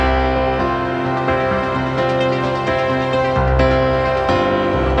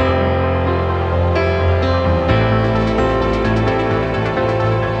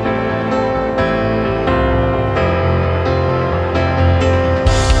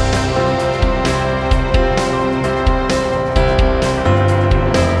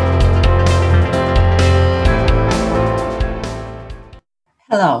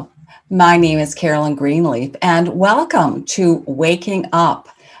My name is Carolyn Greenleaf, and welcome to Waking Up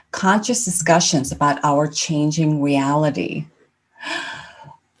Conscious Discussions about Our Changing Reality.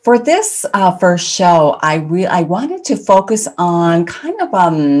 For this first show, I wanted to focus on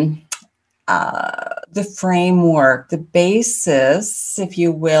the framework, the basis, if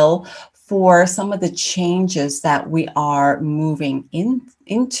you will, for some of the changes that we are moving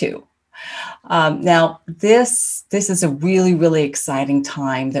into. Now, this is a really exciting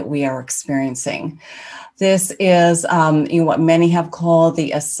time that we are experiencing. This is what many have called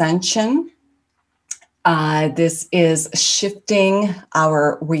the ascension. This is shifting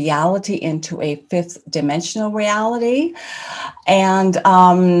our reality into a fifth dimensional reality. And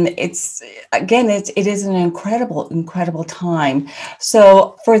it is an incredible time.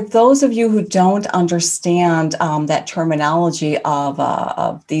 So for those of you who don't understand that terminology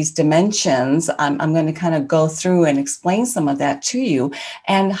of these dimensions, I'm going to kind of go through and explain some of that to you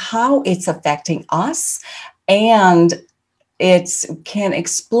and how it's affecting us, and it can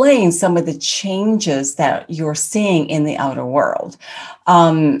explain some of the changes that you're seeing in the outer world.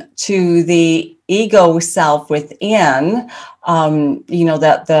 To the ego self within,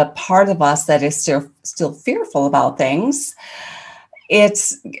 that the part of us that is still fearful about things, it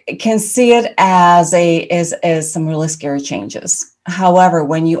can see it as some really scary changes. However,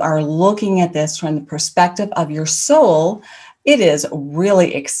 when you are looking at this from the perspective of your soul, it is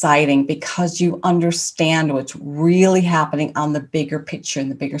really exciting because you understand what's really happening on the bigger picture and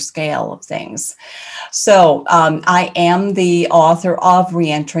the bigger scale of things. So I am the author of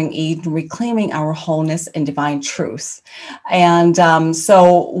Re-entering Eden, Reclaiming Our Wholeness and Divine Truth. And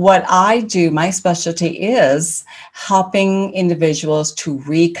so what I do, my specialty is helping individuals to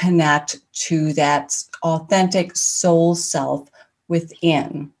reconnect to that authentic soul self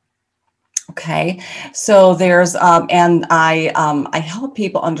within. Okay, so there's, and I help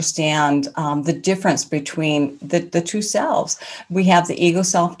people understand the difference between the two selves. We have the ego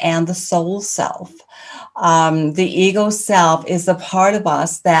self and the soul self. The ego self is the part of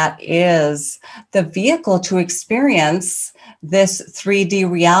us that is the vehicle to experience this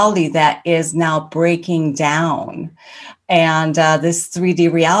 3D reality that is now breaking down. And this 3D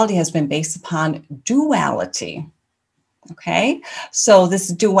reality has been based upon duality. Okay, so this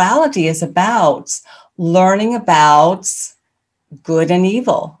duality is about learning about good and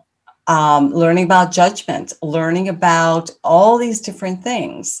evil, learning about judgment, learning about all these different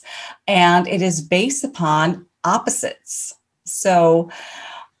things. And it is based upon opposites. So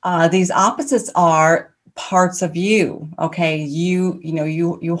these opposites are parts of you. Okay,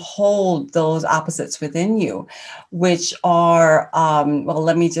 you hold those opposites within you, which are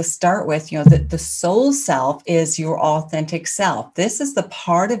let me just start with the soul self is your authentic self. This is the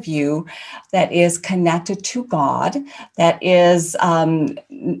part of you that is connected to God, that is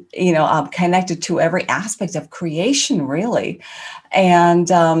connected to every aspect of creation, really. And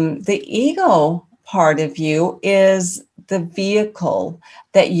the ego part of you is the vehicle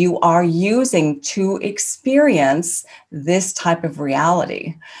that you are using to experience this type of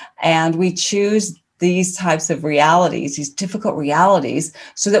reality. And we choose these types of realities, these difficult realities,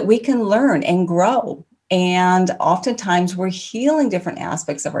 so that we can learn and grow. And oftentimes we're healing different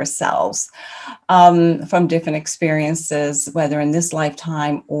aspects of ourselves from different experiences, whether in this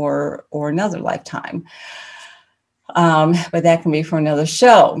lifetime or another lifetime. But that can be for another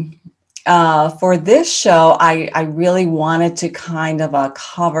show. For this show, I really wanted to kind of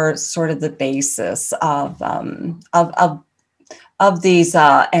cover sort of the basis of these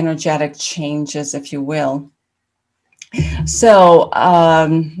energetic changes, if you will. So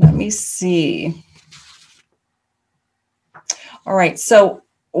let me see. All right. So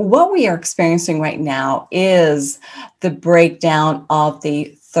what we are experiencing right now is the breakdown of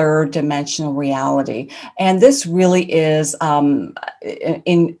the third dimensional reality. And this really is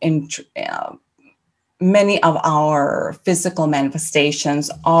many of our physical manifestations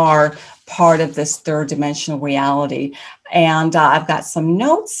are part of this third dimensional reality. And I've got some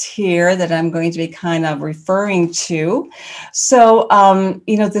notes here that I'm going to be kind of referring to. So,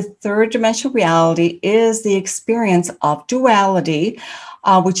 the third dimensional reality is the experience of duality,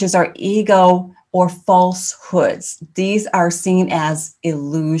 which is our ego or falsehoods. These are seen as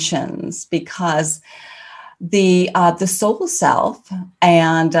illusions because the soul self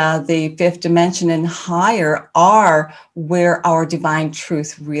and the fifth dimension and higher are where our divine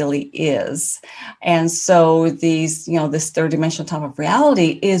truth really is. And so this third dimensional type of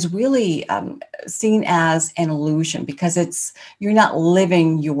reality is really seen as an illusion because you're not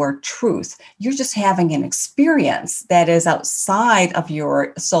living your truth. You're just having an experience that is outside of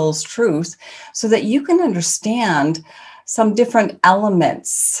your soul's truth so that you can understand some different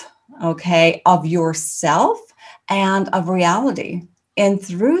elements okay, of yourself and of reality. And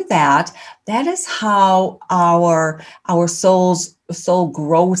through that, that is how our soul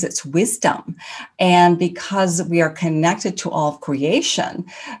grows its wisdom. And because we are connected to all of creation,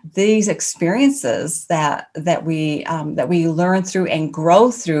 these experiences that we learn through and grow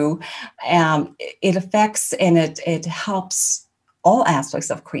through, it affects and it helps all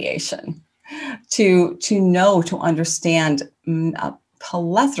aspects of creation to know, to understand a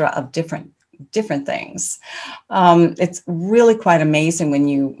plethora of different things. It's really quite amazing when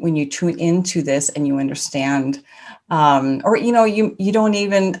you tune into this and you understand, or you don't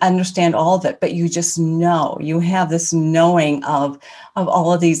even understand all of it, but you just know, you have this knowing of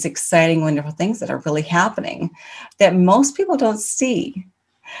all of these exciting, wonderful things that are really happening that most people don't see.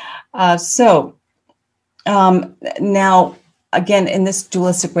 So now, again, in this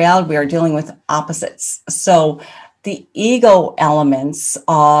dualistic reality, we are dealing with opposites. So the ego elements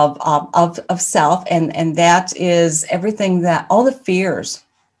of self, and that is everything, that all the fears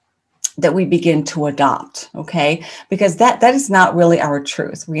that we begin to adopt, okay? Because that is not really our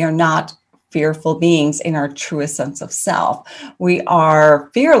truth. We are not fearful beings in our truest sense of self. We are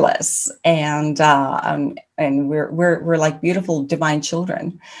fearless, and we're like beautiful divine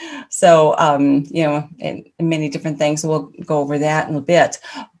children. So in many different things, we'll go over that in a bit.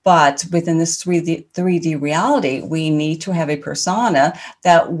 But within this 3D reality, we need to have a persona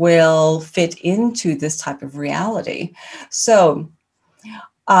that will fit into this type of reality. So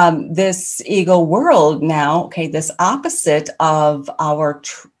this ego world now, okay, this opposite of our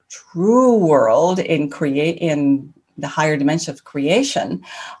true world in the higher dimension of creation,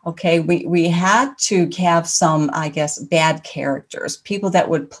 okay, we had to have some, I guess, bad characters, people that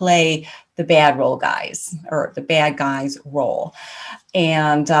would play the bad role guys, or the bad guys role.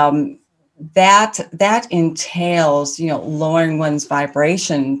 And that entails, lowering one's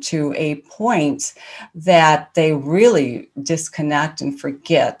vibration to a point that they really disconnect and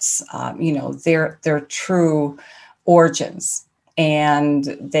forget, their true origins. And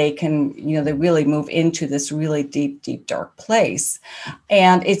they can, they really move into this really deep, dark place.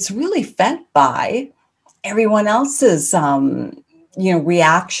 And it's really fed by everyone else's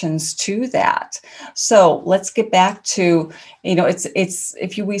reactions to that. So let's get back to,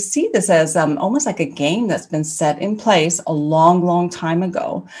 we see this as almost like a game that's been set in place a long time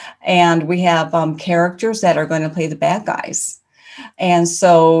ago, and we have characters that are going to play the bad guys. And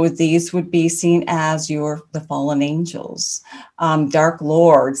so these would be seen as the fallen angels, dark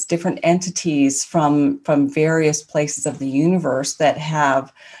lords, different entities from various places of the universe that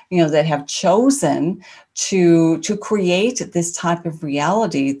have chosen to create this type of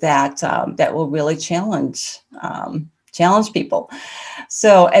reality that will really challenge people.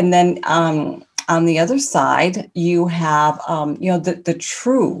 So, and then on the other side, you have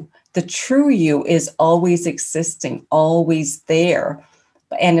the true you is always existing, always there.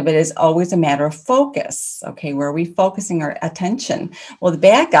 And it is always a matter of focus. Okay, where are we focusing our attention? Well, the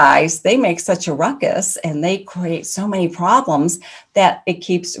bad guys, they make such a ruckus and they create so many problems that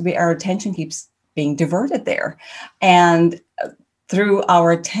our attention keeps being diverted there. And through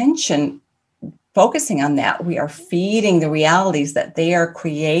our attention focusing on that, we are feeding the realities that they are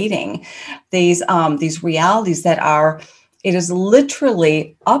creating. These realities that are, it is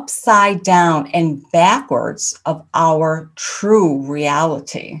literally upside down and backwards of our true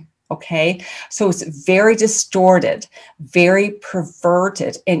reality. Okay, so it's very distorted, very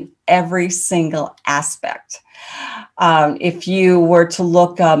perverted in every single aspect. If you were to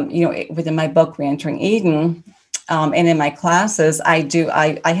look, within my book, Re-entering Eden, and in my classes,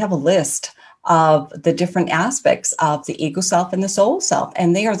 I have a list of the different aspects of the ego self and the soul self,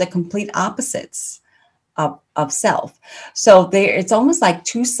 and they are the complete opposites of self. So it's almost like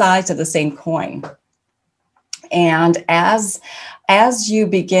two sides of the same coin. And as you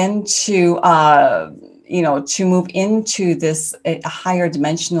begin to to move into this a higher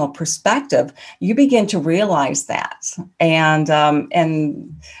dimensional perspective, you begin to realize that, and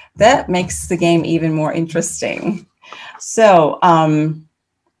that makes the game even more interesting. So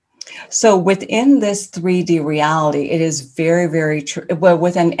within this 3D reality, it is very, very true. Well,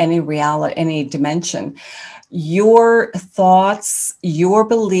 within any reality, any dimension, your thoughts, your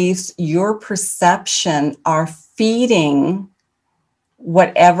beliefs, your perception are feeding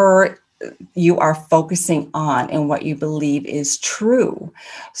whatever you are focusing on and what you believe is true.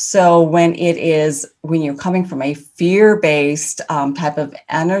 So when you're coming from a fear-based type of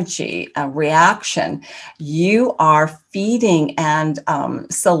energy, a reaction, you are feeding and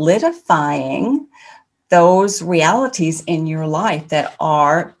solidifying those realities in your life that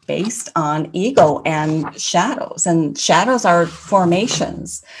are based on ego and shadows. And shadows are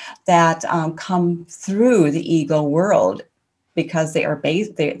formations that come through the ego world because they are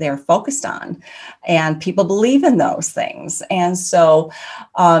based, they are focused on, and people believe in those things. And so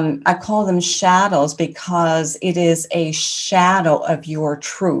I call them shadows because it is a shadow of your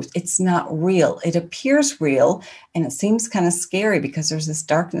truth. It's not real. It appears real and it seems kind of scary because there's this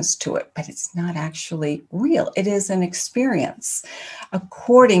darkness to it, but it's not actually real. It is an experience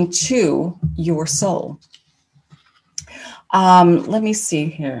according to your soul. Let me see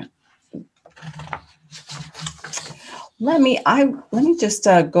here. Let me just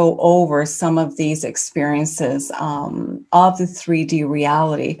go over some of these experiences of the 3D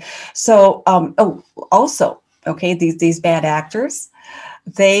reality. So, also, okay, these bad actors,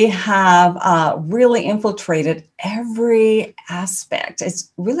 they have really infiltrated every aspect.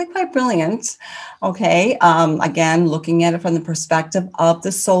 It's really quite brilliant. Okay, again, looking at it from the perspective of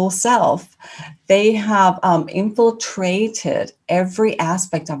the soul self, they have infiltrated every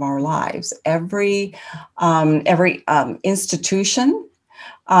aspect of our lives, every institution,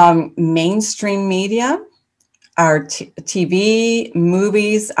 mainstream media, our TV,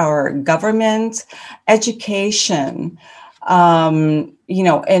 movies, our government, education, and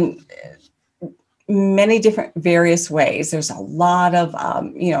many different various ways. There's a lot of,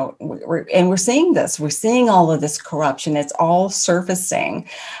 we're seeing this. We're seeing all of this corruption. It's all surfacing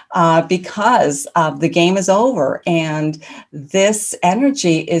because the game is over, and this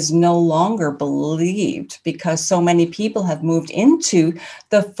energy is no longer believed because so many people have moved into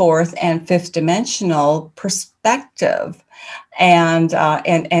the fourth and fifth dimensional perspective. And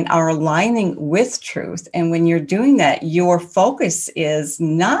are aligning with truth. And when you're doing that, your focus is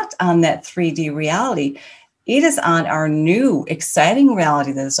not on that 3D reality. It is on our new exciting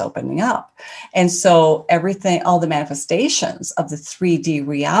reality that is opening up. And so everything, all the manifestations of the 3D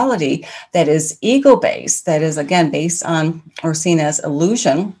reality that is ego-based, that is again based on or seen as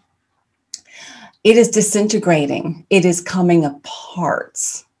illusion, it is disintegrating. It is coming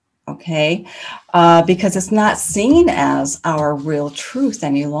apart. Okay, because it's not seen as our real truth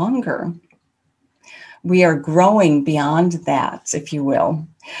any longer. We are growing beyond that, if you will.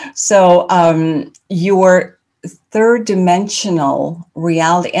 So your third dimensional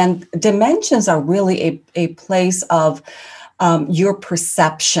reality, and dimensions are really a place of your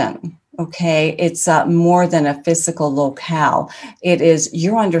perception. Okay, it's more than a physical locale. It is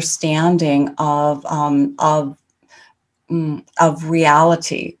your understanding of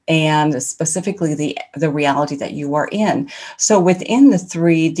reality, and specifically the reality that you are in. So within the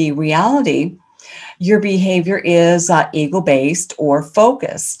 3D reality, your behavior is ego-based or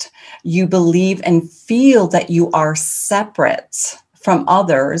focused. You believe and feel that you are separate from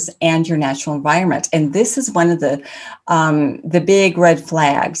others and your natural environment. And this is one of the big red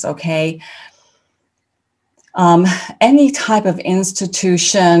flags, okay? Any type of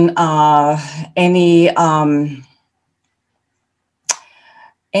institution, any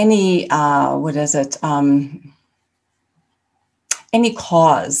any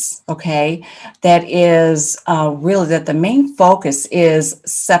cause, okay, that is really that the main focus is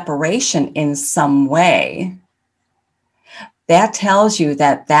separation in some way, that tells you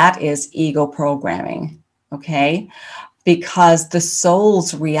that that is ego programming, okay, because the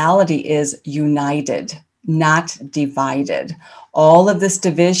soul's reality is united, not divided. All of this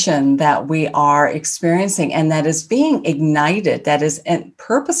division that we are experiencing and that is being ignited, that is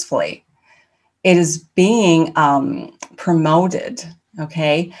purposefully, it is being promoted,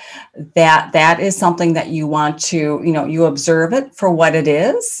 okay? That is something that you want to, you observe it for what it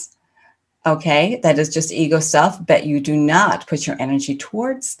is, okay? That is just ego stuff, but you do not put your energy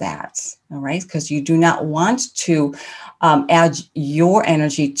towards that, all right? Because you do not want to add your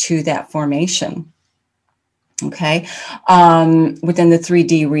energy to that formation. Okay, within the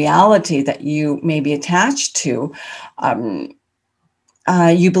 3D reality that you may be attached to,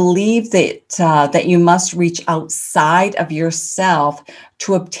 you believe that you must reach outside of yourself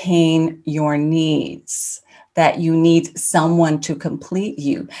to obtain your needs, that you need someone to complete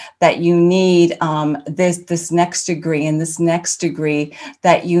you, that you need this next degree and this next degree,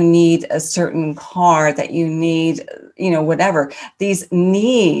 that you need a certain car, that you need, whatever. These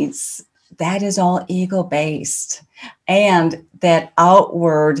needs, that is all ego-based. And that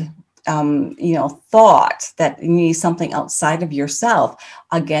outward thought that you need something outside of yourself,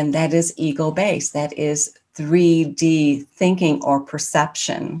 again, that is ego-based. That is 3D thinking or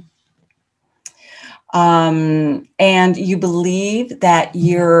perception. And you believe that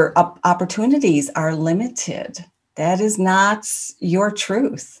your opportunities are limited. That is not your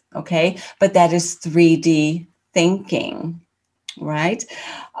truth, okay? But that is 3D thinking, right?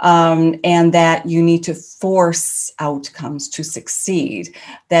 And that you need to force outcomes to succeed.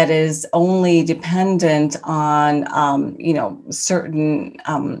 That is only dependent on, certain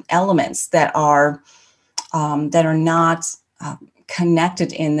elements that are not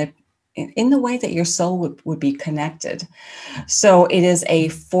connected in the way that your soul would be connected. So it is a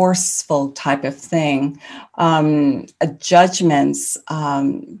forceful type of thing. Judgments,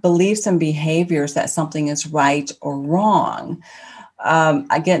 beliefs, and behaviors that something is right or wrong.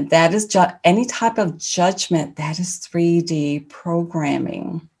 Again, that is any type of judgment, that is 3D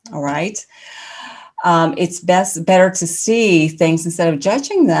programming. All right. It's better to see things instead of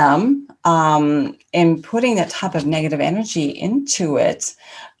judging them, and putting that type of negative energy into it.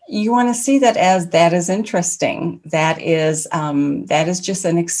 You want to see that as that is interesting. That is just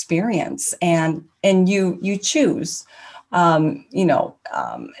an experience, and you choose, a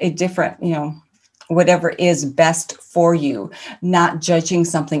different, whatever is best for you, not judging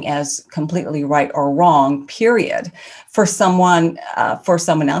something as completely right or wrong, period. For someone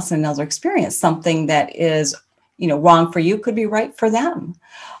else in another experience, something that is, wrong for you could be right for them.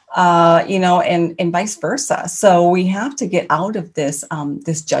 And vice versa. So we have to get out of this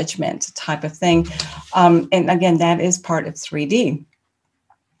judgment type of thing. And again, that is part of 3D.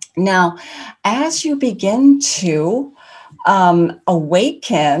 Now, as you begin to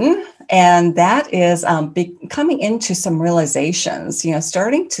awaken, and that is coming into some realizations,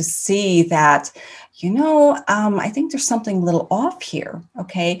 starting to see that, I think there's something a little off here.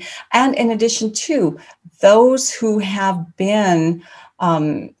 Okay. And in addition to those who have been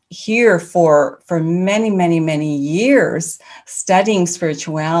here for many, many, many years, studying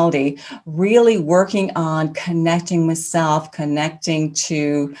spirituality, really working on connecting with self, connecting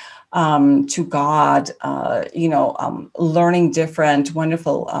to God, learning different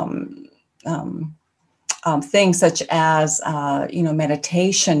wonderful things such as,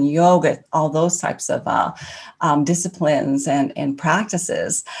 meditation, yoga, all those types of disciplines and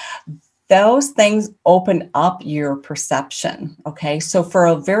practices. Those things open up your perception. Okay. So for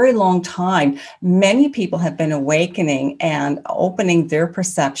a very long time, many people have been awakening and opening their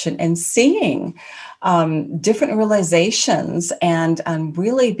perception and seeing different realizations and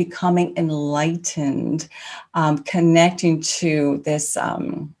really becoming enlightened, connecting to this,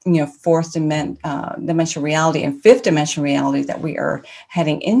 fourth dimension reality and fifth dimension reality that we are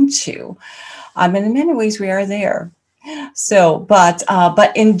heading into. And in many ways, we are there. So, but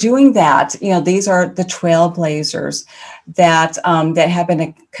in doing that, these are the trailblazers that have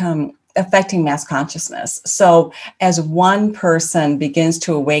been affecting mass consciousness. So, as one person begins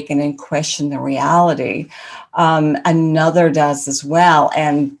to awaken and question the reality, another does as well,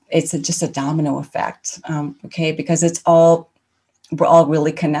 and it's just a domino effect. Okay, because we're all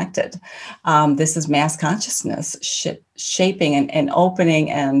really connected. This is mass consciousness shaping and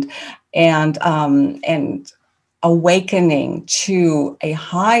opening and awakening to a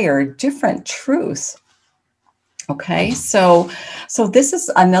higher, different truth. Okay, so this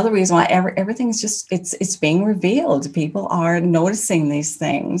is another reason why everything is just it's being revealed. People are noticing these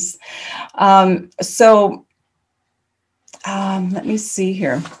things. Let me see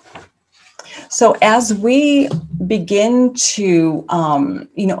here. So as we begin to,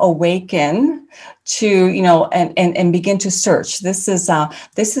 awaken to, and begin to search, this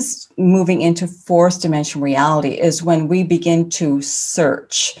is moving into fourth dimension reality, is when we begin to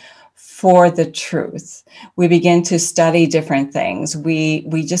search for the truth. We begin to study different things.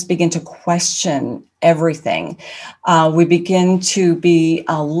 We just begin to question everything. We begin to be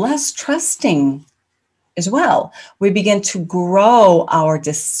less trusting as well. We begin to grow our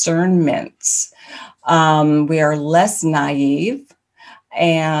discernment. We are less naive,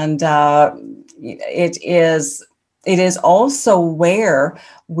 and it is also where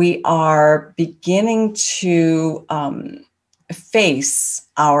we are beginning to face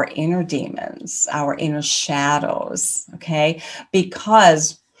our inner demons, our inner shadows. Okay,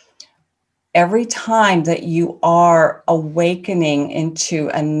 because every time that you are awakening into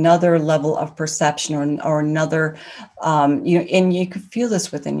another level of perception or another, and you can feel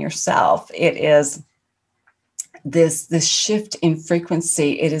this within yourself, it is this shift in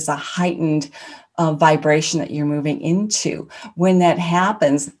frequency. It is a heightened vibration that you're moving into. When that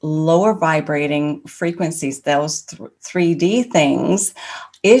happens, lower vibrating frequencies, those 3D things,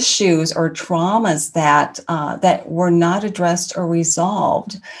 issues or traumas that were not addressed or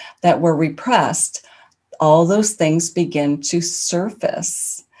resolved, that were repressed, all those things begin to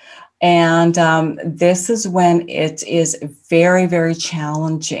surface. And this is when it is very, very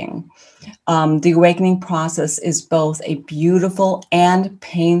challenging The awakening process is both a beautiful and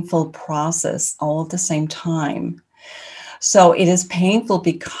painful process all at the same time. So it is painful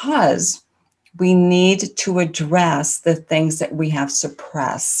because we need to address the things that we have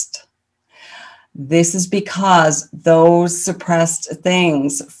suppressed. This is because those suppressed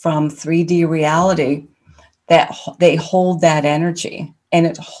things from 3D reality, that they hold that energy and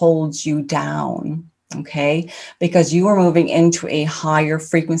it holds you down. Okay, because you are moving into a higher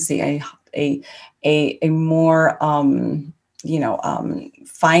frequency, a more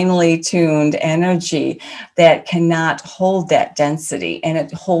finely tuned energy that cannot hold that density, and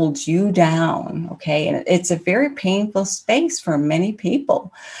it holds you down. Okay, and it's a very painful space for many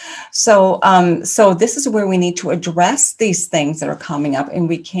people. So this is where we need to address these things that are coming up, and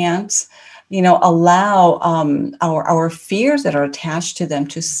we can't, allow our fears that are attached to them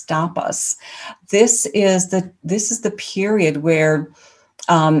to stop us. This is the period where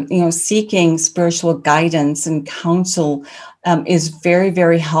seeking spiritual guidance and counsel is very,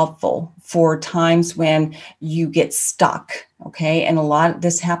 very helpful for times when you get stuck. Okay, and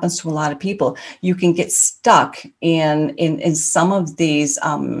this happens to a lot of people. You can get stuck in some of these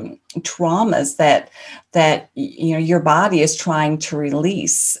traumas that your body is trying to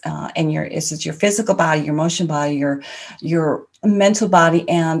release, and it's your physical body, your emotional body, your mental body,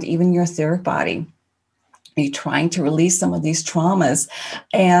 and even your etheric body. You're trying to release some of these traumas,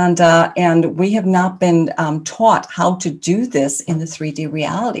 and we have not been taught how to do this in the 3D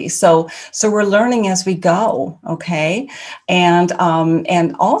reality. So we're learning as we go, okay? And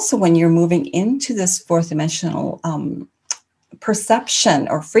also when you're moving into this fourth dimensional perception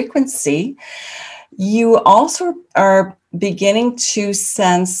or frequency, you also are beginning to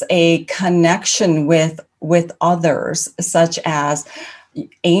sense a connection with others, such as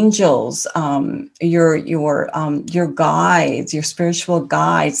angels, your guides, your spiritual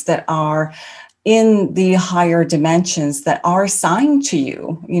guides that are in the higher dimensions, that are assigned to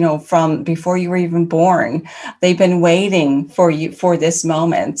you, from before you were even born. They've been waiting for you for this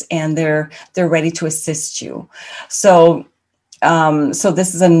moment, and they're ready to assist you. So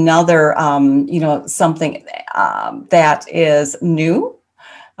this is another, something that is new,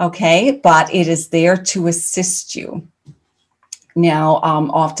 okay, but it is there to assist you. Now,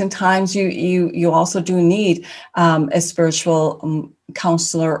 oftentimes you also do need a spiritual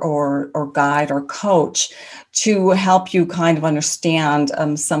counselor or guide or coach to help you kind of understand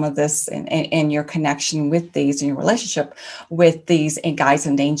some of this and your connection with these, in your relationship with these guides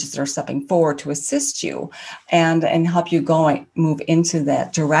and angels that are stepping forward to assist you and help you move into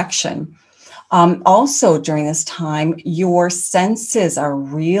that direction. Also, during this time, your senses are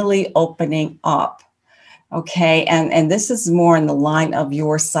really opening up. Okay, and this is more in the line of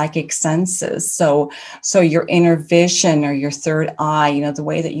your psychic senses. So your inner vision or your third eye, the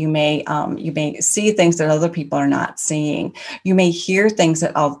way that you may see things that other people are not seeing. You may hear things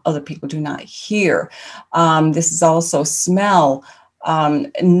that other people do not hear. This is also smell,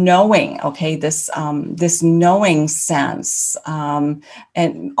 knowing. Okay, this knowing sense,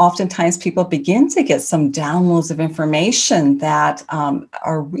 and oftentimes people begin to get some downloads of information that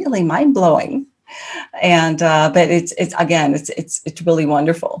are really mind blowing. And but it's again, it's really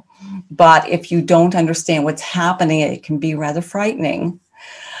wonderful. But if you don't understand what's happening, it can be rather frightening.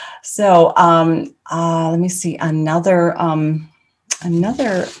 So let me see another. Let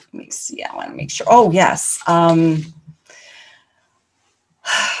me see. I want to make sure. Oh yes.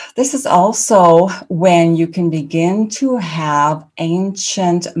 This is also when you can begin to have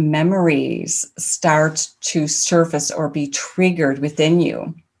ancient memories start to surface or be triggered within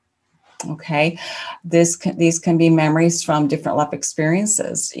you. Okay, these can be memories from different life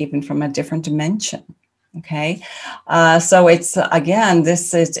experiences, even from a different dimension. Okay, so it's again,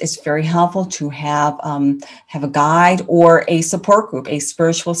 it's very helpful to have a guide or a support group, a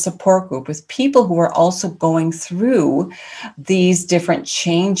spiritual support group with people who are also going through these different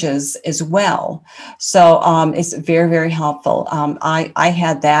changes as well. So it's very, very helpful. I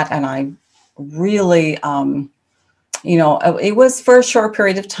had that, and I really. It was for a short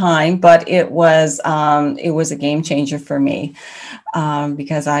period of time, but it was a game changer for me,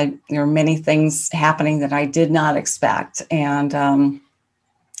 because there were many things happening that I did not expect. And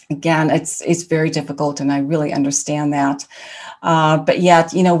again, it's very difficult, and I really understand that. But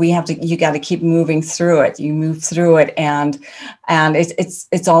yet, you got to keep moving through it. You move through it, and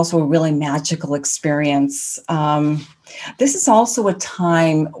it's also a really magical experience. This is also a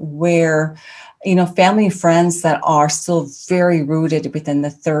time where, family and friends that are still very rooted within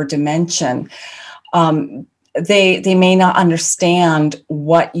the third dimension, they may not understand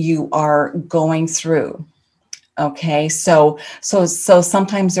what you are going through. Okay, so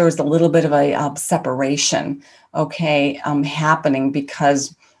sometimes there's a little bit of a separation, okay, happening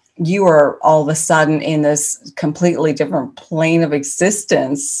because you are all of a sudden in this completely different plane of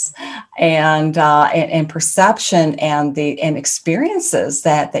existence and perception and experiences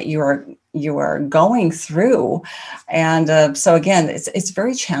that you are going through, and so again, it's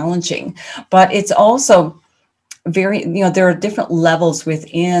very challenging, but it's also there are different levels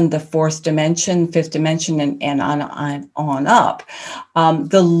within the fourth dimension, fifth dimension, and on up.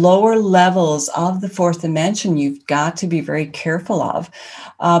 The lower levels of the fourth dimension, you've got to be very careful of,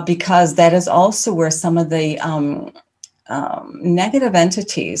 because that is also where some of the negative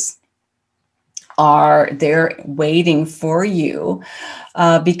entities are there waiting for you,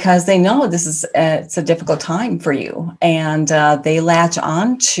 because they know this is it's a difficult time for you, and they latch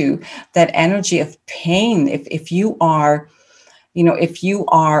on to that energy of pain. If you are,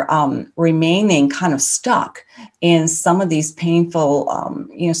 remaining kind of stuck in some of these painful,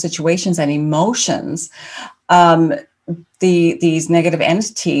 situations and emotions, um, these negative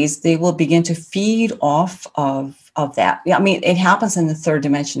entities, they will begin to feed off of that. I mean, it happens in the third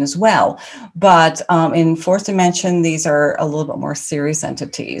dimension as well, but in fourth dimension, these are a little bit more serious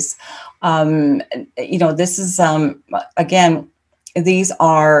entities. This is again, these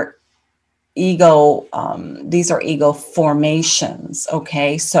are ego formations.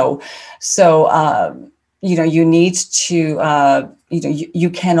 Okay, so you need to you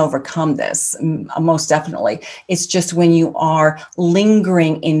can overcome this, most definitely. It's just when you are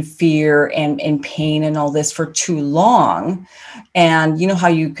lingering in fear and in pain and all this for too long, and you know how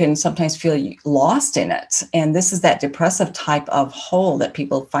you can sometimes feel lost in it, and this is that depressive type of hole that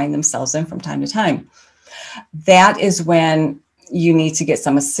people find themselves in from time to time. That is when you need to get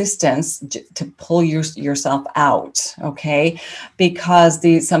some assistance to pull yourself out, okay? Because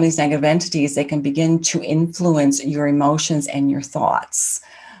some of these negative entities, they can begin to influence your emotions and your thoughts.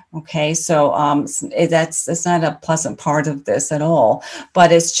 Okay, so that's not a pleasant part of this at all,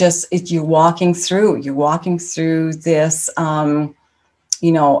 but it's just you're walking through this.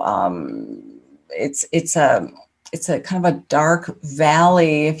 It's a kind of a dark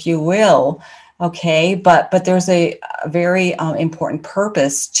valley, if you will. Okay, but there's a very important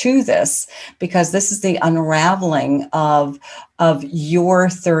purpose to this, because this is the unraveling of your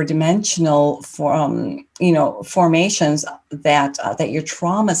third dimensional formations that your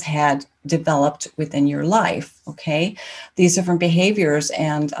traumas had developed within your life. Okay, these different behaviors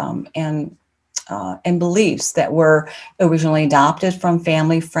and beliefs that were originally adopted from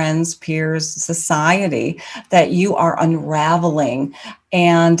family, friends, peers, society, that you are unraveling.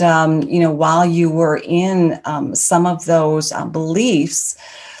 And, while you were in some of those beliefs,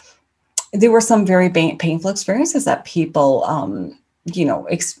 there were some very painful experiences that people,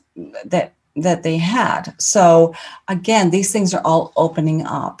 that they had. So again, these things are all opening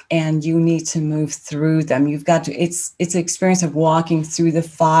up, and you need to move through them. You've got to, it's an experience of walking through the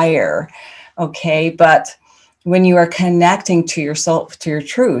fire. Okay, but when you are connecting to yourself, to your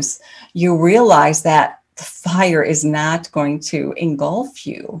truth, you realize that the fire is not going to engulf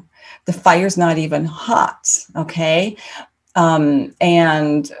you. The fire's not even hot. Okay, and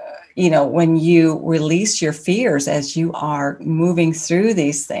when you release your fears as you are moving through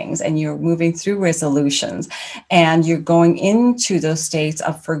these things, and you're moving through resolutions, and you're going into those states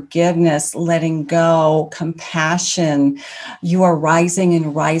of forgiveness, letting go, compassion, you are rising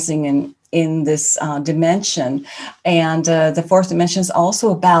and rising in this dimension. And the fourth dimension is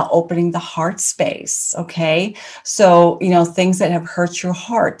also about opening the heart space. Okay, so things that have hurt your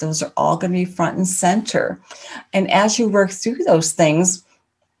heart, those are all going to be front and center. And as you work through those things,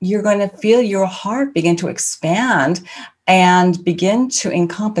 you're going to feel your heart begin to expand and begin to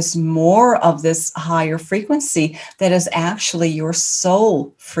encompass more of this higher frequency that is actually your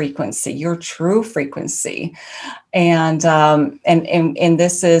soul frequency, your true frequency. And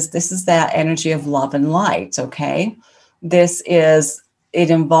this is that energy of love and light. Okay, it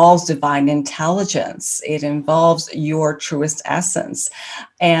involves divine intelligence. It involves your truest essence.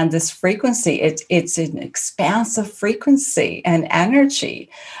 And this frequency, it's an expansive frequency and energy.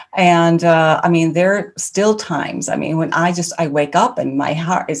 And there are still times, when I wake up and my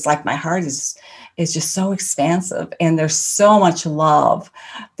heart, it's like my heart is just so expansive, and there's so much love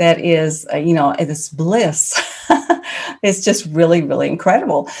that is, this bliss. It's just really, really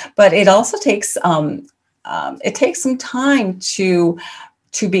incredible. But it also takes, it takes some time to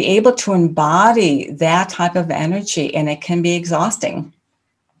be able to embody that type of energy, and it can be exhausting.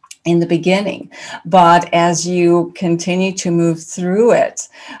 in the beginning, but as you continue to move through it,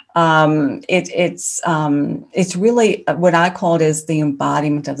 it's really what I call it is the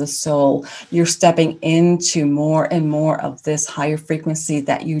embodiment of the soul. You're stepping into more and more of this higher frequency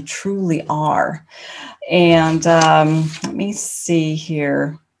that you truly are. And let me see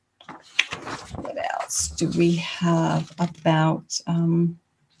here. What else do we have about?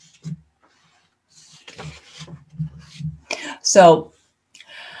 So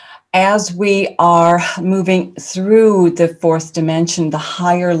as we are moving through the fourth dimension, the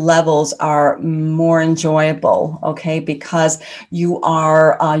higher levels are more enjoyable, okay? Because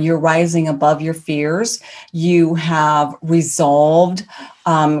you're rising above your fears. You have resolved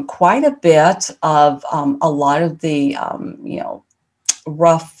quite a bit of a lot of the,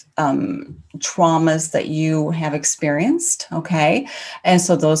 rough traumas that you have experienced, okay? And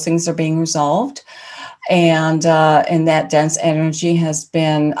so those things are being resolved. And that dense energy has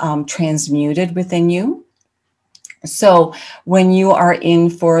been transmuted within you. So when you are in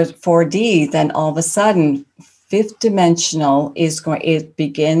 4D, then all of a sudden, fifth dimensional it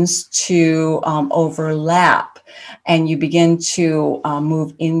begins to overlap, and you begin to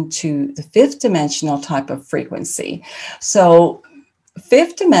move into the fifth dimensional type of frequency. So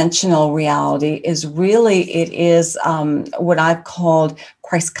fifth dimensional reality is really, it is what I've called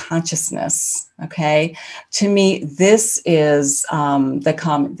Christ consciousness. Okay, to me, this is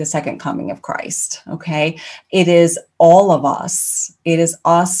the second coming of Christ. Okay, it is all of us. It is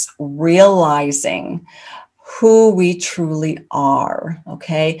us realizing who we truly are.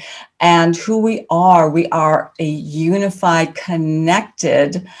 Okay, and who we are a unified,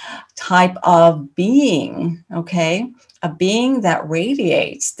 connected type of being. Okay, a being that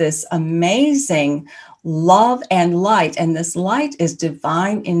radiates this amazing love and light. And this light is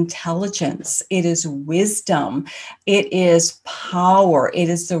divine intelligence. It is wisdom. It is power. It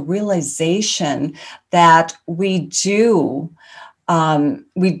is the realization that we do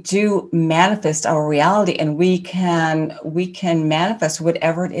manifest our reality, and we can manifest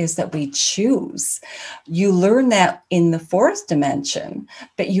whatever it is that we choose. You learn that in the fourth dimension,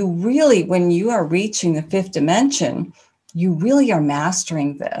 but you really, when you are reaching the fifth dimension, you really are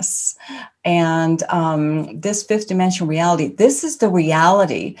mastering this. And this fifth dimension reality, this is the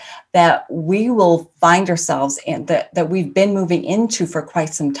reality that we will find ourselves in, that we've been moving into for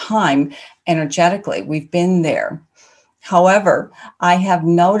quite some time energetically. We've been there. However, I have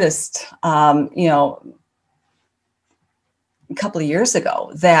noticed, a couple of years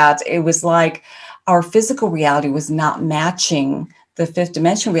ago, that it was like our physical reality was not matching the fifth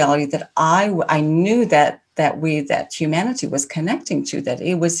dimension reality that I knew that humanity was connecting to,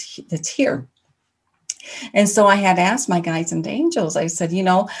 that's here. And so I had asked my guides and angels, I said,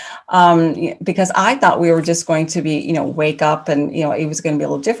 because I thought we were just going to be, wake up and, it was going to be a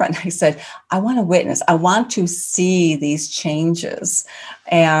little different. I said, I want to witness, I want to see these changes.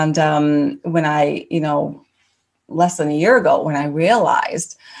 And when I, less than a year ago, when I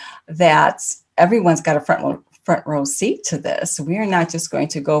realized that everyone's got a front row seat to this. We are not just going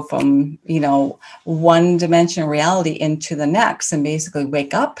to go from, one dimension reality into the next and basically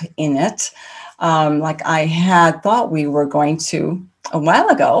wake up in it. Like I had thought we were going to a while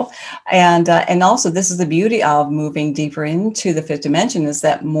ago. And also this is the beauty of moving deeper into the fifth dimension, is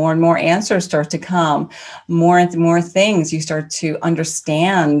that more and more answers start to come, more and more things you start to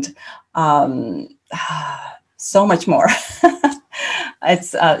understand, so much more.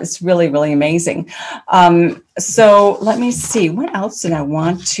 It's really, really amazing. So let me see, what else did I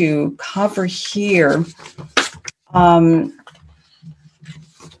want to cover here?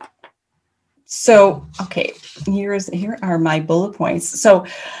 So, okay, here are my bullet points. So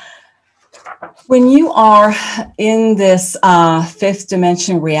when you are in this fifth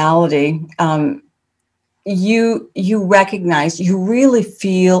dimension reality, you recognize, you really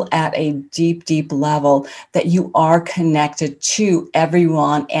feel at a deep, deep level that you are connected to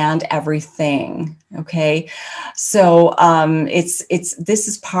everyone and everything. Okay, so this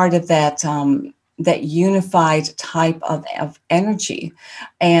is part of that that unified type of energy,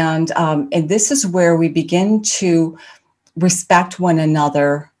 and this is where we begin to respect one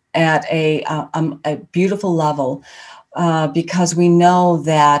another at a beautiful level, because we know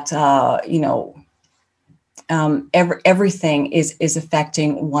that everything is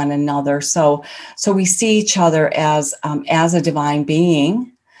affecting one another. So we see each other as a divine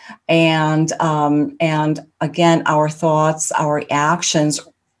being, and again, our thoughts, our actions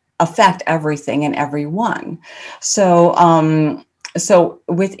affect everything and everyone. So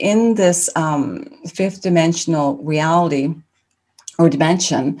within this fifth dimensional reality or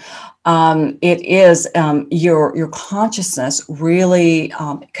dimension, It is your consciousness really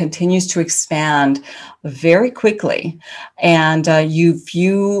continues to expand very quickly, and you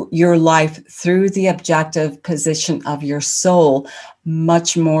view your life through the objective position of your soul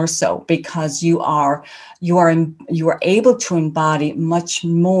much more so, because you are able to embody much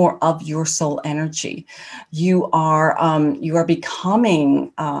more of your soul energy. You're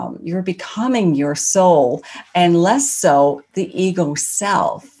becoming your soul, and less so the ego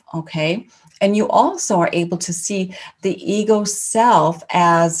self. Okay. And you also are able to see the ego self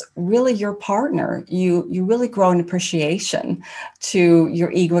as really your partner. You really grow an appreciation to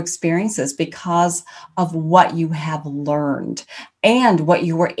your ego experiences because of what you have learned and what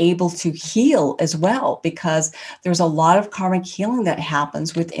you were able to heal as well, because there's a lot of karmic healing that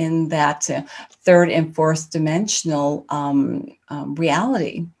happens within that third and fourth dimensional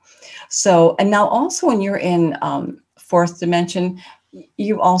reality. So, and now also when you're in fourth dimension,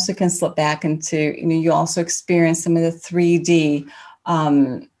 you also can slip back into, you also experience some of the 3D,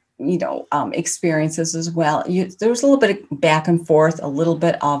 experiences as well. There's a little bit of back and forth, a little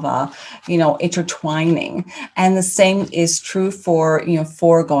bit of intertwining. And the same is true for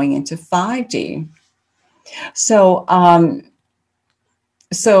going into 5D. So,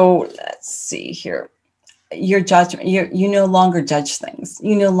 so let's see here. Your judgment, you no longer judge things.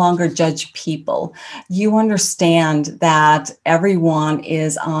 You no longer judge people. You understand that everyone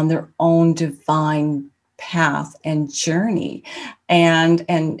is on their own divine path and journey, and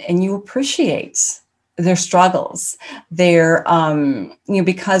you appreciate their struggles, their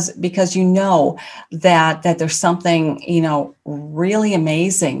because you know that there's something really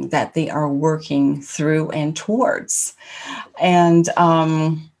amazing that they are working through and towards. And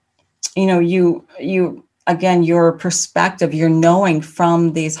you again, your perspective, your knowing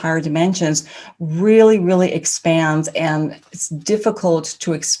from these higher dimensions really, really expands, and it's difficult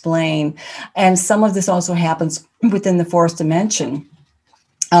to explain. And some of this also happens within the fourth dimension,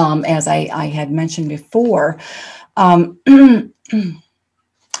 as I had mentioned before.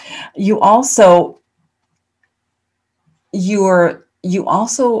 You also you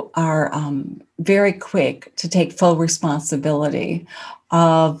also are very quick to take full responsibility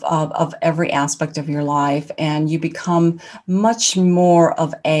of every aspect of your life, and you become much more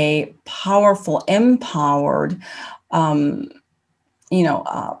of a powerful, empowered,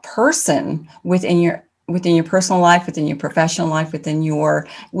 person within your personal life, within your professional life, within your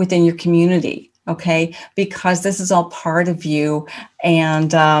community. Okay, because this is all part of you,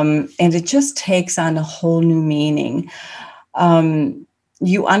 and it just takes on a whole new meaning.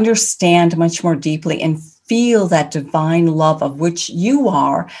 You understand much more deeply and feel that divine love of which you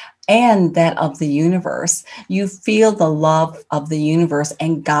are, and that of the universe. You feel the love of the universe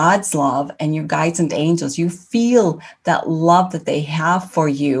and God's love and your guides and angels. You feel that love that they have for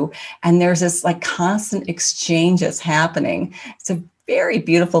you. And there's this like constant exchanges happening. It's a very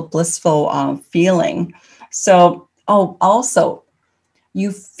beautiful, blissful feeling. So, also,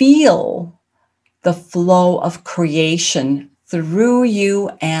 you feel the flow of creation through you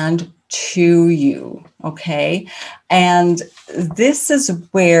and to you. Okay. And this is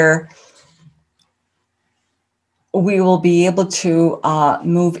where we will be able to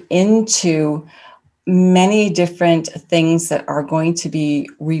move into many different things that are going to be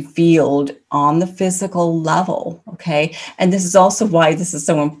revealed on the physical level. Okay. And this is also why this is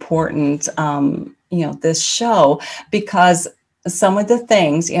so important, this show, because some of the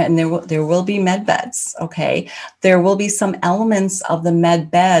things, and there will be med beds. Okay. There will be some elements of the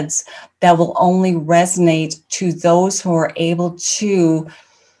med beds that will only resonate to those who are able to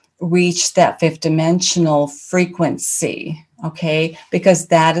reach that fifth dimensional frequency. Okay. Because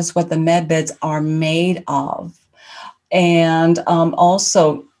that is what the med beds are made of. And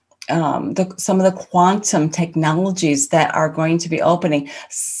also, some of the quantum technologies that are going to be opening,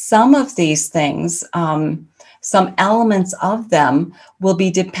 some of these things, some elements of them will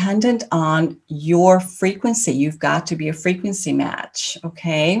be dependent on your frequency. You've got to be a frequency match.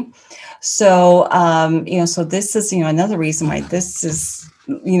 Okay. So, so this is, another reason why this is,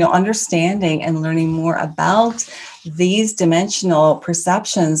 understanding and learning more about these dimensional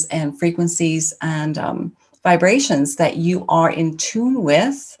perceptions and frequencies and vibrations that you are in tune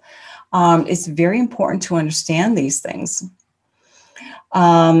with. It's very important to understand these things.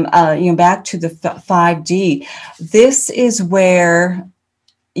 Back to the 5D, this is where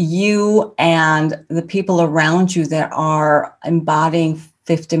you and the people around you that are embodying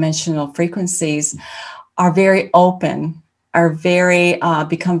fifth dimensional frequencies are very open, are very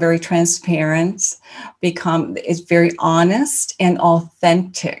become very transparent, is very honest and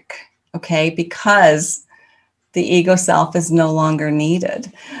authentic. Okay, because The ego self is no longer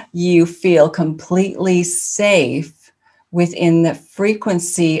needed. You feel completely safe within the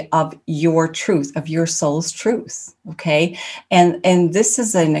frequency of your truth, of your soul's truth. Okay. And this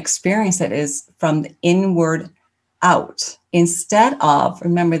is an experience that is from the inward out instead of,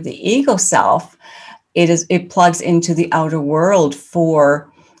 remember, the ego self, it plugs into the outer world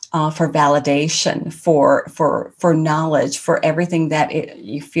for validation, for knowledge, for everything that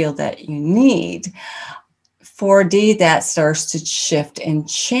you feel that you need. 4D, that starts to shift and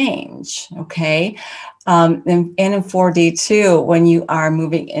change. Okay. And in 4D too, when you are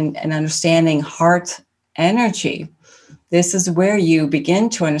moving in and understanding heart energy, this is where you begin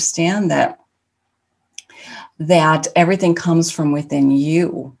to understand that everything comes from within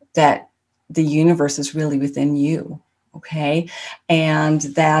you, that the universe is really within you. Okay. And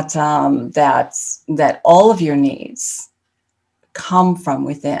that all of your needs come from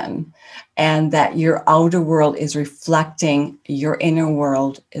within, and that your outer world is reflecting your inner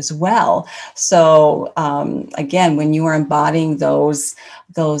world as well. So again, when you are embodying those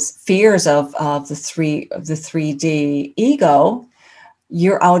fears of the 3D ego,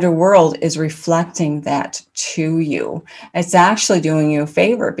 your outer world is reflecting that to you. It's actually doing you a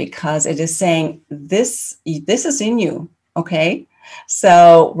favor, because it is saying this is in you. Okay.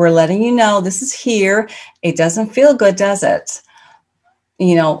 So we're letting you know this is here. It doesn't feel good, does it?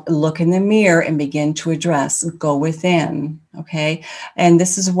 Look in the mirror and begin to address, go within. Okay. And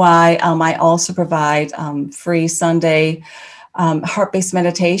this is why I also provide free Sunday heart-based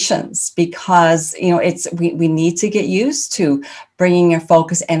meditations, because we need to get used to bringing your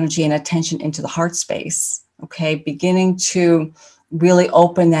focus, energy, and attention into the heart space. Okay. Beginning to really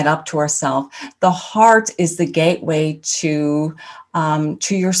open that up to ourselves. The heart is the gateway to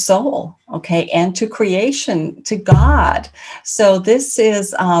your soul, okay, and to creation, to God. So this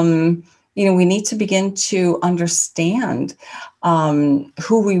is, we need to begin to understand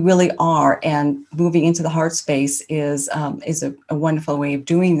who we really are, and moving into the heart space is a wonderful way of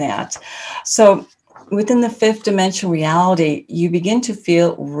doing that. So within the fifth dimension reality, you begin to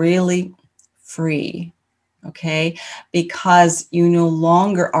feel really free. Okay, because you no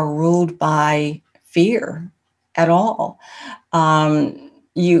longer are ruled by fear at all.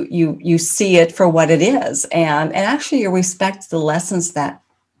 You see it for what it is, and actually you respect the lessons that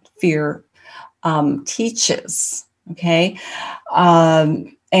fear teaches. Okay,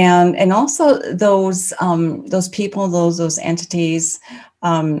 and also those people, those entities,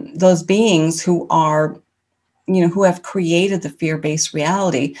 those beings who are, who have created the fear-based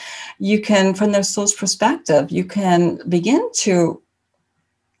reality, you can, from their soul's perspective, you can begin to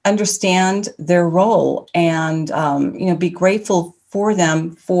understand their role, and be grateful for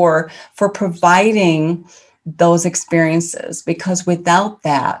them for providing those experiences, because without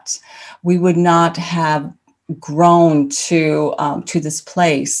that, we would not have grown to this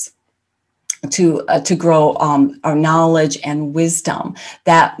place to grow our knowledge and wisdom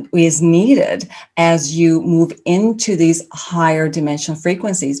that is needed as you move into these higher dimensional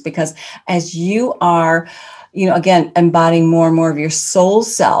frequencies. Because as you are, again, embodying more and more of your soul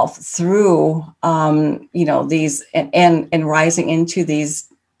self through, these and rising into these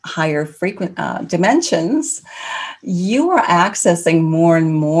higher frequent dimensions, you are accessing more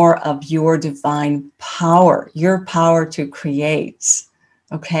and more of your divine power, your power to create.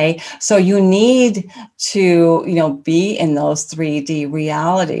 Okay, so you need to, be in those 3D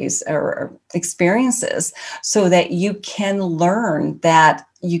realities or experiences, so that you can learn that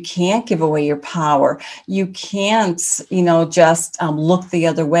you can't give away your power. You can't, just look the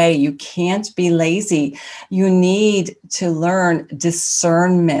other way. You can't be lazy. You need to learn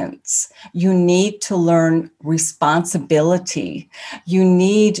discernment. You need to learn responsibility. You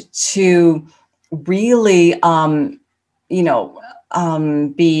need to really,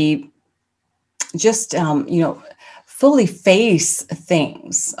 be just, fully face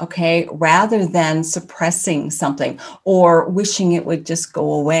things, okay, rather than suppressing something or wishing it would just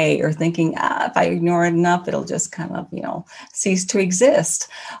go away, or thinking, if I ignore it enough, it'll just kind of, cease to exist.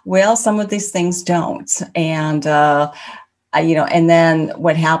 Well, some of these things don't. And, and then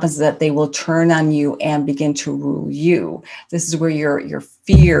what happens is that they will turn on you and begin to rule you. This is where your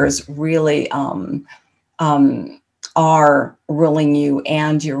fears really, are ruling you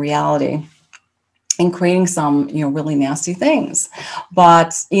and your reality, and creating some, really nasty things.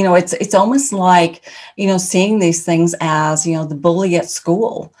 But, it's almost like, seeing these things as, the bully at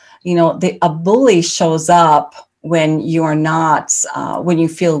school. A bully shows up when you are not, when you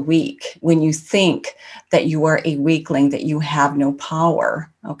feel weak, when you think that you are a weakling, that you have no power.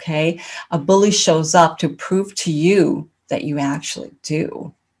 Okay. A bully shows up to prove to you that you actually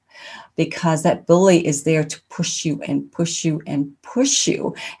do. because that bully is there to push you and push you and push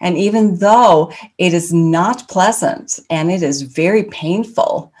you. And even though it is not pleasant and it is very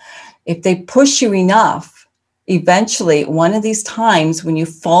painful, if they push you enough, eventually one of these times when you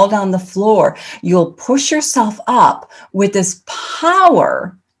fall down the floor, you'll push yourself up with this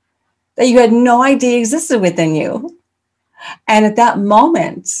power that you had no idea existed within you. And at that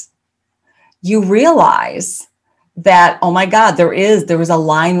moment, you realize that, oh my God, there was a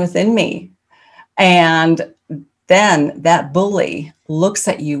line within me. And then that bully looks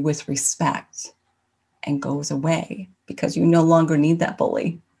at you with respect and goes away because you no longer need that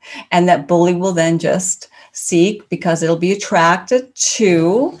bully. And that bully will then just seek, because it'll be attracted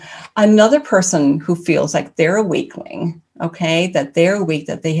to another person who feels like they're a weakling, okay, that they're weak,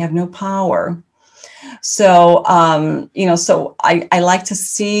 that they have no power. So, so I like to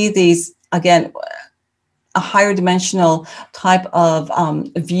see these, again, a higher dimensional type of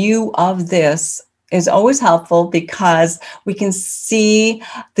view of this is always helpful because we can see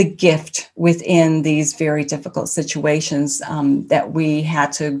the gift within these very difficult situations that we had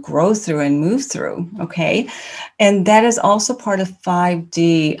to grow through and move through, okay? And that is also part of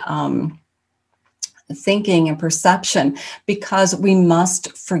 5D thinking and perception, because we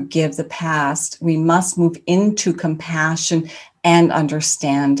must forgive the past. We must move into compassion and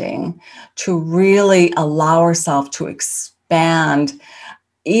understanding to really allow ourselves to expand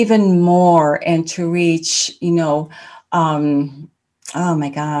even more and to reach, oh my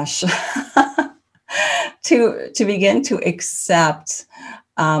gosh, to begin to accept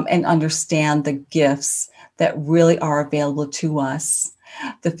and understand the gifts that really are available to us.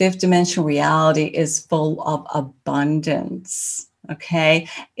 The fifth dimensional reality is full of abundance. Okay,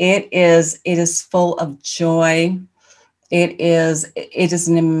 it is full of joy. It is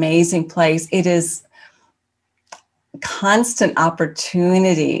an amazing place. It is constant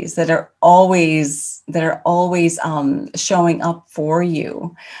opportunities that are always showing up for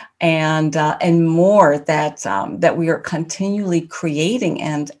you, and more that we are continually creating,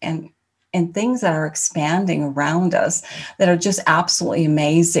 and things that are expanding around us that are just absolutely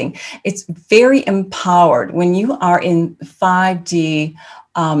amazing. It's very empowered. When you are in 5D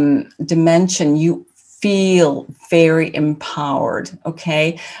dimension, you feel very empowered,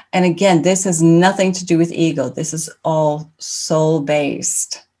 okay? And again, this has nothing to do with ego. This is all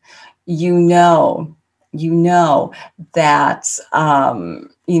soul-based. You know that,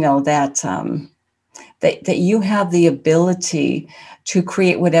 that you have the ability to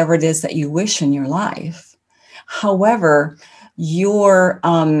create whatever it is that you wish in your life. However, your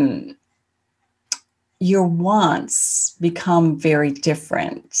wants become very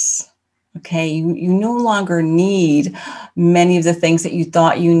different. Okay, you no longer need many of the things that you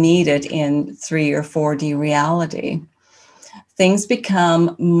thought you needed in 3 or 4D reality. Things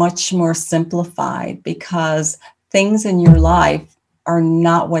become much more simplified because things in your life are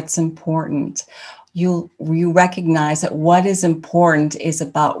not what's important. You recognize that what is important is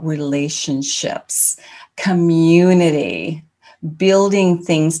about relationships, community, building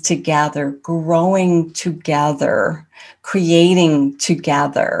things together, growing together, creating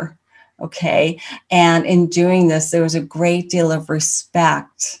together. Okay. And in doing this, there was a great deal of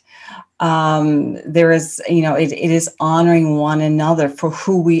respect. There is, it is honoring one another for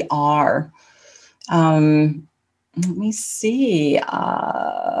who we are. Let me see,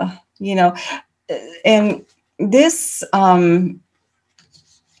 and this,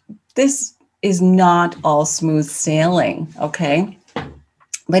 this is not all smooth sailing. Okay.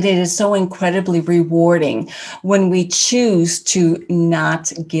 But it is so incredibly rewarding when we choose to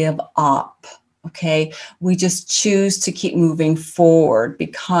not give up, okay? We just choose to keep moving forward,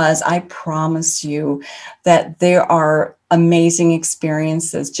 because I promise you that there are amazing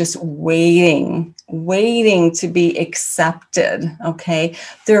experiences just waiting to be accepted, okay?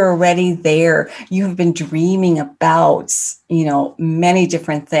 They're already there. You have been dreaming about, many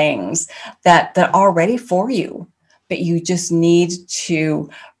different things that are ready for you. But you just need to,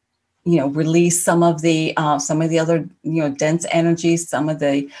 release some of the other, dense energies, some of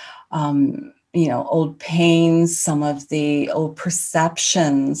the, old pains, some of the old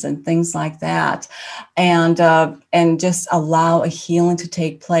perceptions and things like that, and just allow a healing to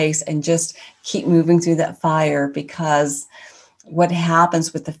take place and just keep moving through that fire. Because what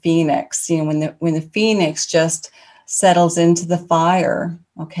happens with the phoenix, when the phoenix just settles into the fire,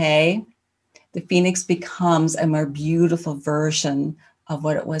 okay, the phoenix becomes a more beautiful version of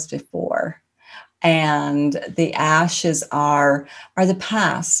what it was before. And the ashes are the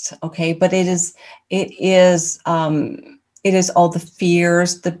past, okay? But it is all the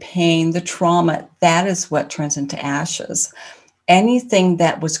fears, the pain, the trauma. That is what turns into ashes. anything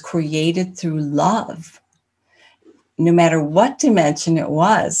that was created through love, no matter what dimension it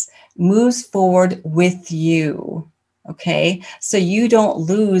was, moves forward with you. Okay. So you don't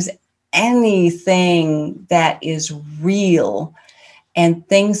lose anything that is real, and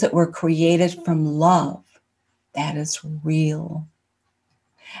things that were created from love, that is real.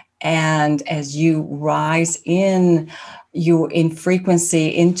 And as you rise in frequency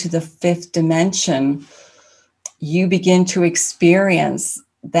into the fifth dimension, you begin to experience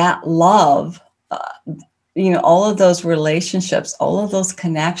that love, all of those relationships, all of those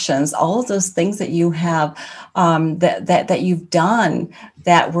connections, all of those things that you have, that you've done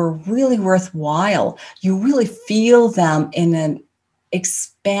that were really worthwhile. You really feel them in an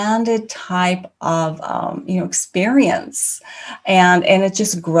expanded type of experience, and it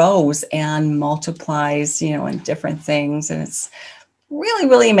just grows and multiplies, in different things, and it's really,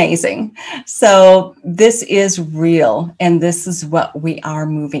 really amazing. So this is real, and this is what we are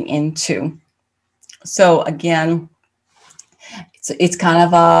moving into. So again, it's kind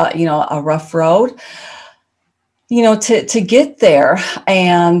of a rough road, to get there.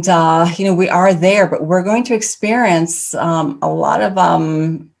 And, we are there, but we're going to experience a lot of,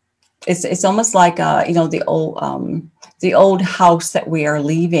 it's almost like, the old house that we are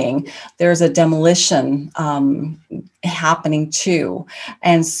leaving. There's a demolition happening too.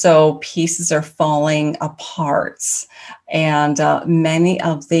 And so pieces are falling apart. And many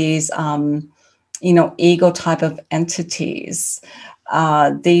of these, ego type of entities.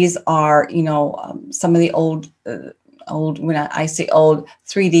 These are, some of the old, when I say old,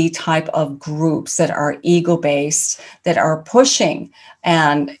 3D type of groups that are ego based, that are pushing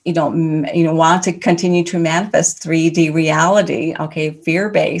and, want to continue to manifest 3D reality. Okay. Fear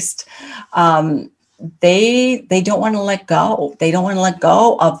based. They don't want to let go. They don't want to let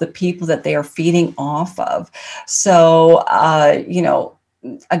go of the people that they are feeding off of. So,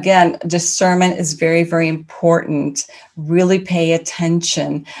 again, discernment is very, very important. Really pay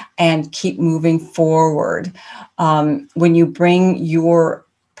attention and keep moving forward. When you bring your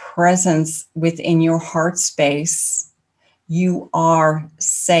presence within your heart space, you are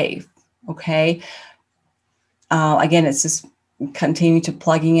safe. Okay. Again, it's just continue to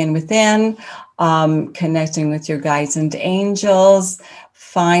plugging in within, connecting with your guides and angels,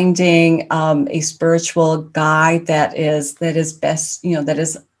 finding a spiritual guide that is best, that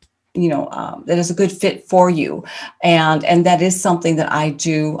is a good fit for you, and that is something that I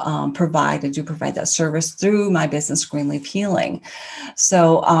do provide. I do provide that service through my business, Greenleaf Healing.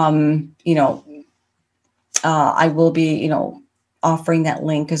 So I will be offering that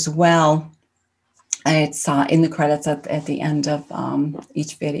link as well. And it's in the credits at the end of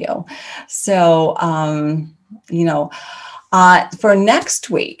each video. So, for next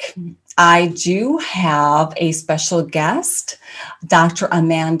week, I do have a special guest, Dr.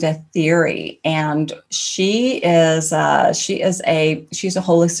 Amanda Thierry, and she's a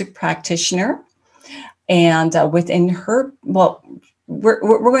holistic practitioner, and within her,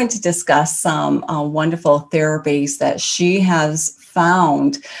 we're going to discuss some wonderful therapies that she has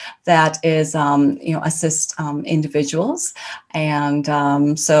found that is, assist individuals. And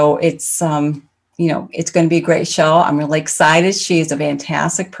so it's, it's going to be a great show. I'm really excited. She's a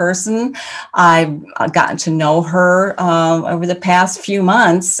fantastic person. I've gotten to know her over the past few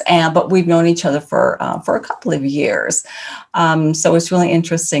months, but we've known each other for a couple of years. So it's really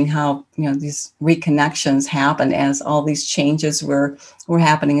interesting how, these reconnections happen as all these changes were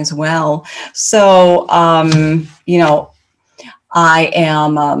happening as well. So, I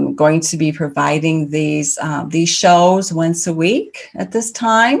am going to be providing these shows once a week at this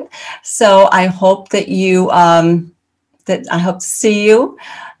time. So I hope that I hope to see you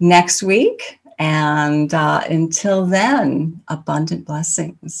next week. And until then, abundant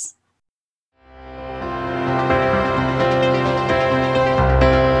blessings.